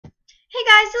Hey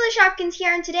guys, Silly Shopkins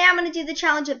here, and today I'm going to do the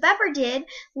challenge that Bepper did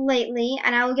lately,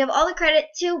 and I will give all the credit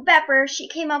to Bepper. She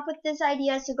came up with this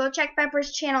idea, so go check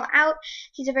Bepper's channel out.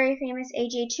 She's a very famous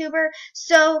AJ tuber.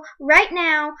 So right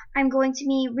now, I'm going to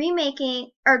be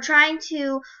remaking, or trying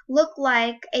to look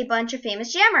like a bunch of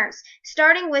famous jammers,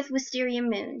 starting with Wisteria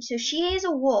Moon. So she is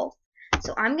a wolf,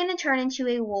 so I'm going to turn into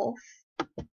a wolf,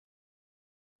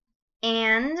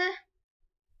 and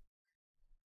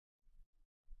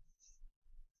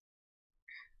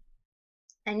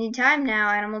I need time now,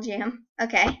 Animal Jam.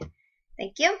 Okay,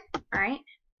 thank you. Alright,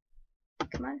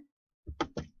 come on.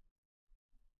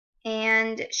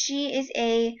 And she is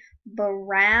a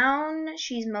brown.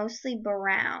 She's mostly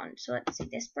brown. So let's see,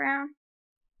 this brown.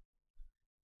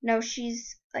 No,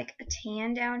 she's like a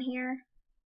tan down here.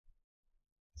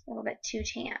 It's a little bit too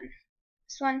tan.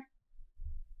 This one.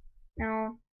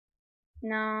 No.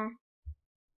 No.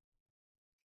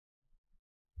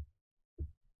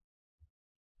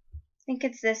 I think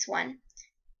it's this one.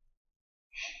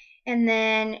 And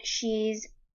then she's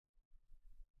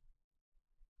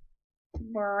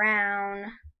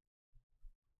brown.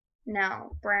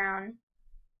 No, brown.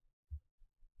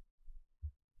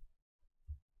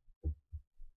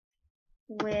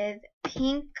 With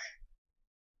pink.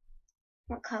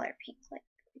 What color pink? Like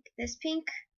this pink?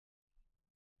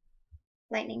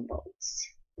 Lightning bolts.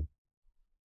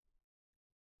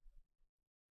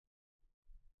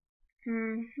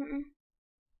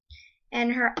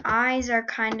 And her eyes are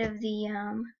kind of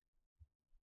the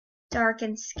dark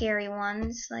and scary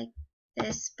ones, like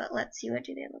this, but let's see, what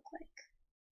do they look like?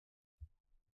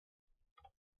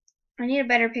 I need a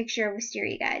better picture of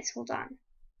Wisteria, guys. Hold on.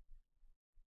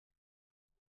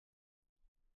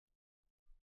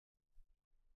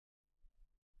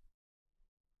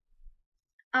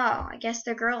 Oh, I guess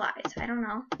they're girl eyes. I don't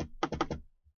know.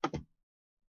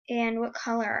 And what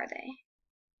color are they?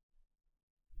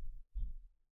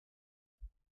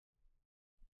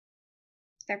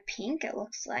 They're pink, it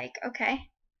looks like. Okay.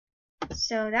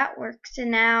 So that works.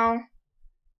 And now,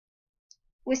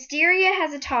 Wisteria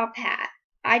has a top hat.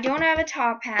 I don't have a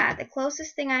top hat. The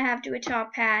closest thing I have to a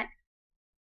top hat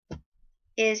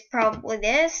is probably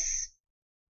this.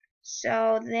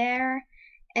 So there.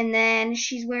 And then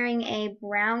she's wearing a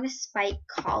brown spike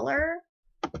collar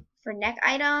for neck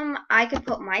item. I could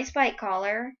put my spike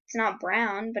collar. It's not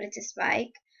brown, but it's a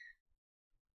spike.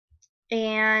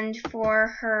 And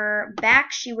for her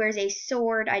back, she wears a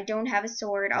sword. I don't have a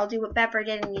sword. I'll do what Bepper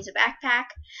did and use a backpack.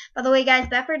 By the way, guys,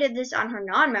 Bepper did this on her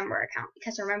non-member account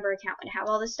because her member account would have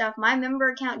all this stuff. My member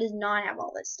account does not have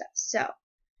all this stuff. So,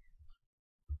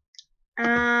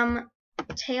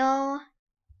 tail,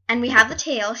 and we have the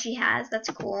tail she has. That's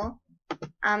cool.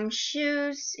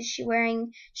 Shoes. Is she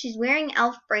wearing? She's wearing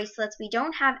elf bracelets. We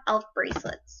don't have elf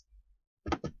bracelets.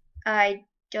 I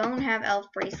don't have elf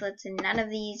bracelets, and none of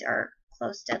these are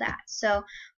close to that. So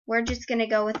we're just gonna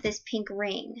go with this pink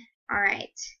ring.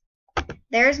 Alright.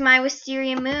 There's my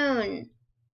Wisteria Moon.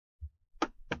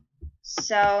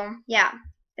 So, yeah.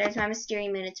 There's my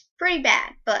Wisteria Moon. It's pretty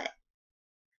bad, but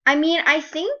I mean, I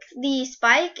think the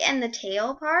spike and the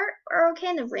tail part are okay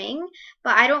in the ring,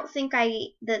 but I don't think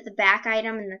the back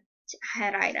item and the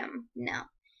head item, no.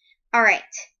 Alright.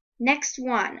 Next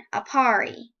one.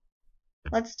 Apari.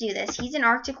 Let's do this. He's an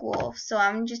Arctic Wolf, so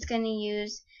I'm just going to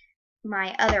use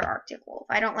my other Arctic Wolf.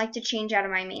 I don't like to change out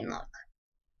of my main look.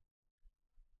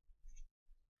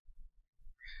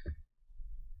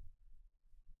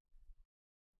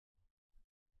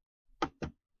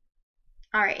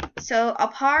 Alright, so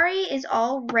Apari is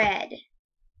all red.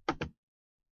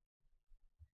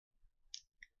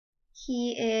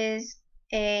 He is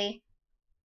a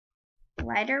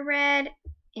lighter red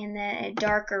and then a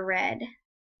darker red.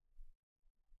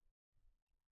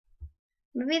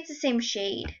 Maybe it's the same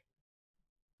shade.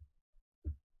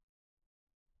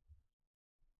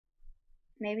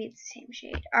 Maybe it's the same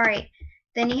shade. Alright,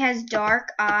 then he has dark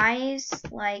eyes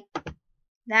like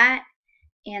that,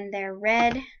 and they're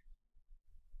red.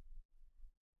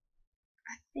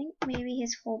 I think maybe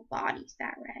his whole body's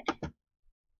that red.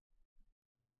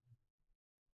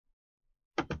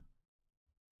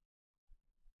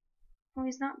 Oh,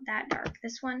 he's not that dark.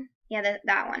 This one? Yeah,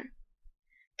 that one.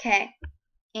 Okay.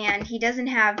 And he doesn't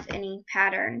have any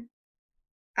pattern.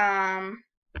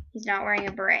 He's not wearing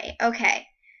a beret. Okay.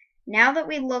 Now that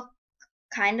we look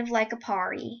kind of like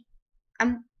Apari,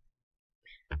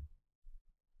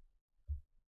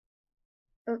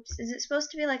 oops, is it supposed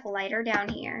to be like lighter down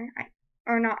here?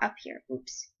 Or not up here.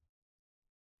 Oops.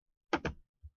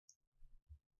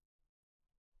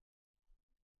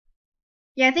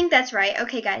 Yeah, I think that's right.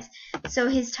 Okay, guys. So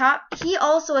his top, he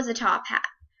also has a top hat.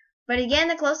 But again,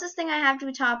 the closest thing I have to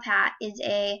a top hat is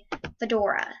a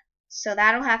fedora. So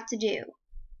that'll have to do.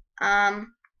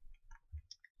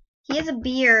 He has a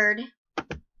beard.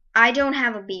 I don't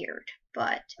have a beard,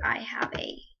 but I have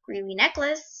a greely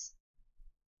necklace.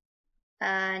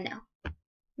 No.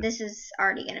 This is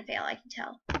already gonna fail, I can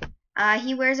tell.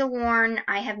 He wears a warn.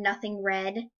 I have nothing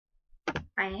red.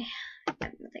 I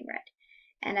have nothing red.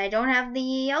 And I don't have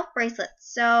the elf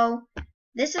bracelets, so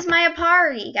this is my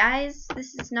Apari, guys.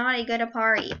 This is not a good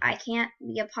Apari. I can't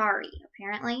be Apari,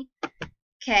 apparently.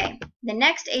 Okay, the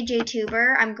next AJ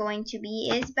Tuber I'm going to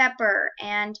be is Bepper,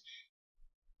 and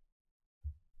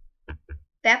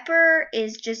Bepper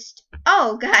is just,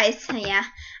 oh guys, yeah,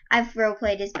 I've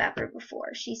roleplayed as Bepper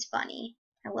before. She's funny.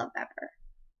 I love Bepper.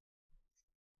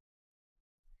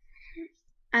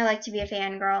 I like to be a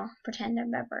fangirl, pretend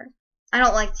I'm Bepper. I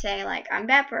don't like to say, like, I'm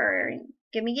Bepper, or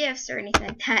give me gifts, or anything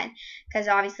like that, because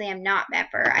obviously I'm not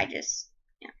Bepper. I just,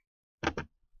 yeah.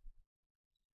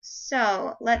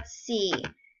 So, let's see.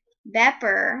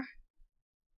 Bepper.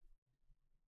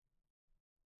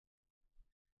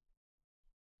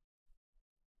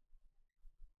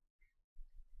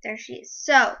 There she is.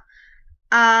 So,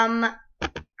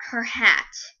 her hat.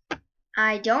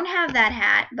 I don't have that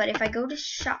hat, but if I go to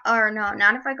shop, or no,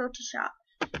 not if I go to shop.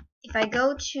 If I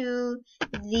go to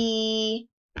the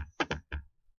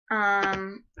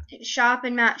shop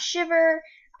in Mount Shiver,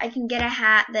 I can get a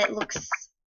hat that looks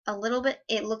a little bit,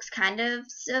 it looks kind of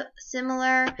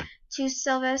similar to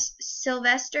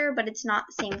Sylvester, but it's not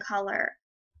the same color.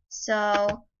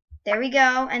 So, there we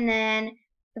go. And then,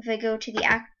 if I go to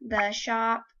the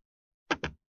shop,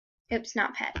 oops,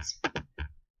 not pets,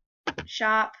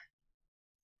 shop,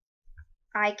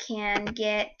 I can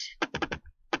get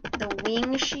the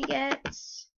wing she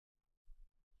gets.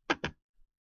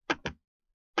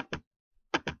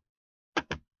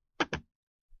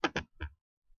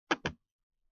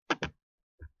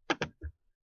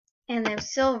 And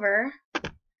there's silver.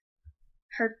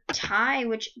 Her tie,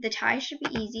 which the tie should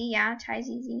be easy. Yeah, tie's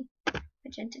easy.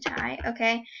 Magenta tie.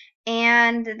 Okay.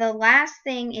 And the last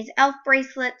thing is elf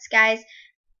bracelets, guys.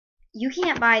 You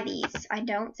can't buy these, I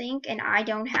don't think, and I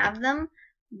don't have them.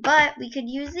 But we could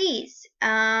use these.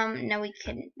 No, we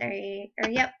couldn't.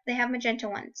 Yep, they have magenta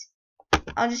ones.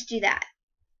 I'll just do that,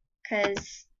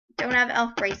 because don't have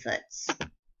elf bracelets.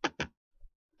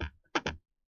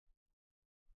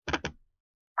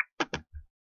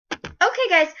 Okay,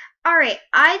 guys. Alright,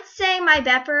 I'd say my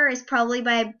Bepper is probably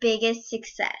my biggest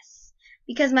success,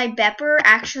 because my Bepper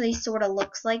actually sort of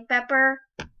looks like Bepper.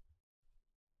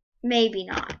 Maybe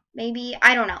not. Maybe,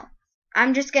 I don't know.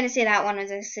 I'm just going to say that one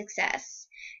was a success.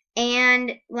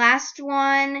 And last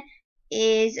one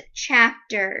is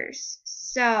chapters.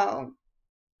 So,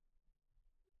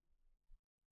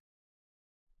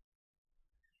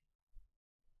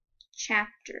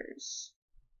 chapters.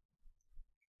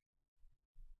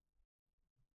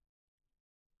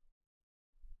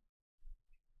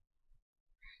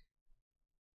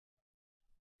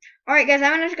 Alright guys,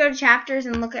 I'm going to go to chapters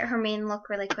and look at her main look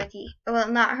really quickly. Well,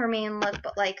 not her main look,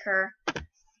 but like her,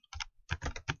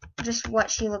 just what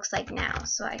she looks like now.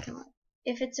 So I can,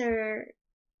 if it's her,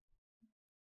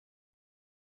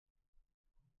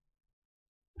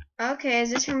 okay,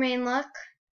 is this her main look?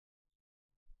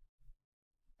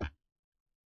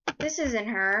 This isn't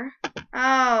her.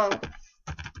 Oh,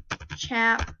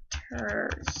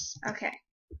 chapters. Okay.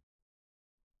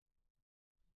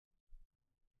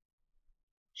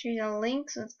 She's a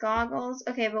lynx with goggles.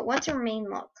 Okay, but what's her main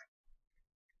look?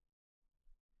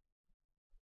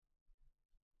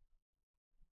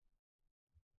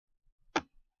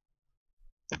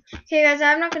 Okay, guys,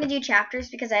 I'm not going to do chapters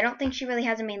because I don't think she really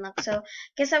has a main look. So, I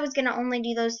guess I was going to only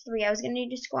do those 3. I was going to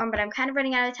do Scorn, but I'm kind of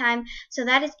running out of time. So,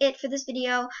 that is it for this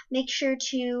video. Make sure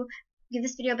to give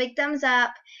this video a big thumbs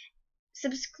up.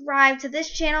 Subscribe to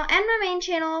this channel and my main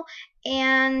channel.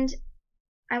 And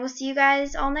I will see you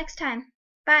guys all next time.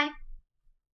 Bye.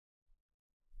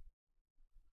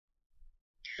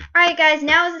 Alright guys,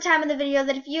 now is the time of the video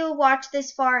that if you watch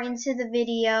this far into the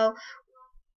video,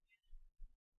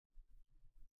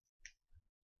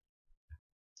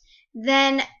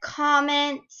 then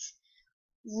comment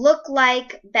look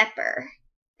like Bepper.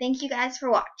 Thank you guys for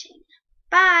watching.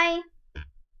 Bye.